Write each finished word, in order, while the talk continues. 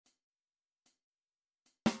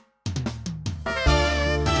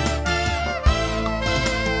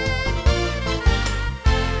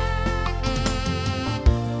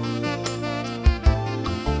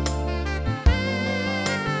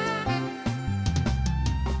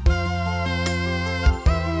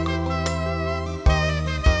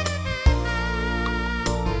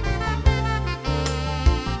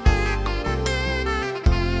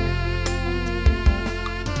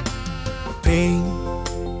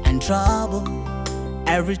trouble.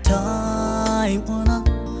 Every time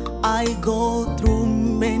I go through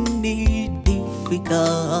many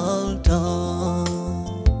difficult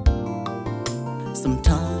times.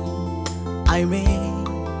 Sometimes I may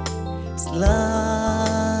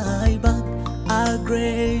slide back a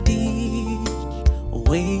great ditch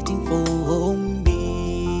waiting for me.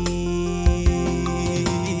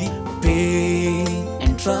 Pain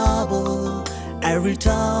and trouble every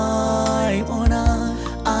time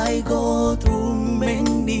I go through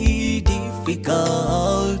many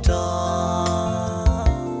difficult times.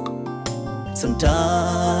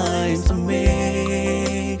 Sometimes I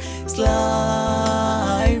may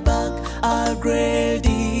slide back a great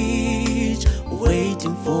ditch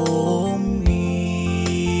waiting for me.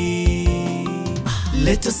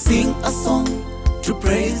 Let us sing a song to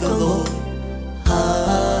praise the Lord.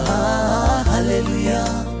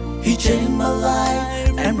 Hallelujah. He changed my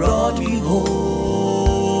life and brought me home.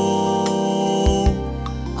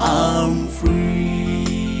 I'm free.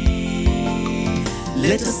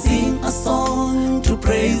 Let us sing a song to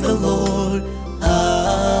praise the Lord.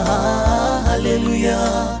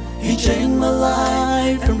 Hallelujah. He changed my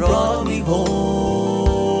life and brought me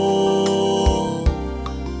home.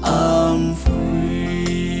 I'm free.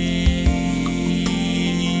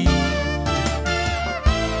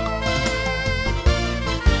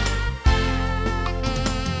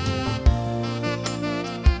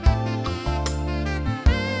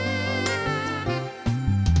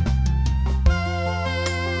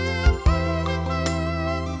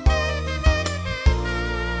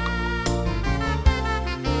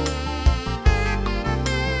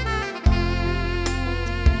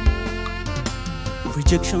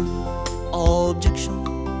 Rejection, objection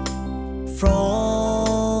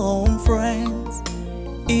from friends,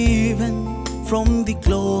 even from the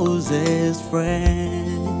closest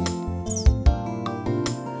friends.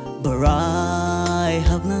 But I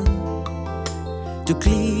have none to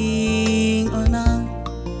cling on.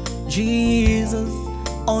 Jesus,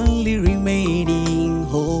 only remaining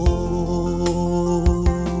hope.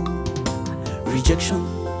 Rejection,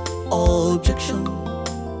 objection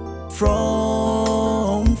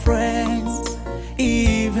from friends,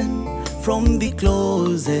 even from the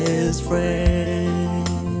closest friends.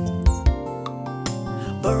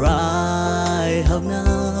 But I have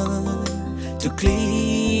none to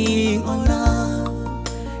cling on.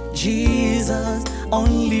 Jesus,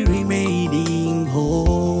 only remaining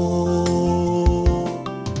hope.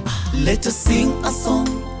 Let us sing a song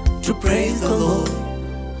to praise the Lord.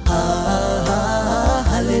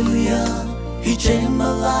 Hallelujah. He changed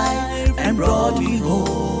my life and brought me home.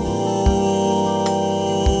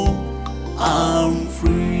 I'm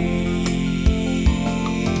free.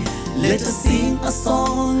 Let us sing a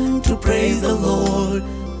song to praise the Lord.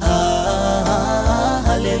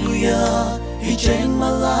 Hallelujah. He changed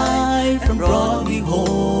my life and brought me home.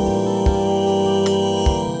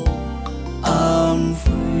 I'm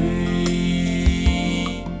free.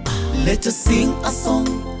 Let us sing a song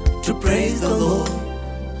to praise the Lord.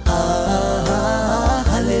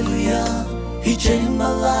 Hallelujah. He changed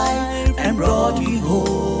my life and brought me home.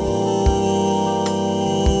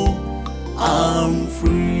 I'm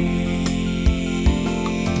free.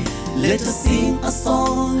 Let us sing a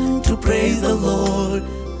song to praise the Lord.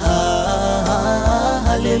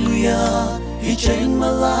 Hallelujah. He changed my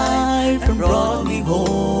life and brought me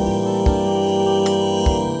home.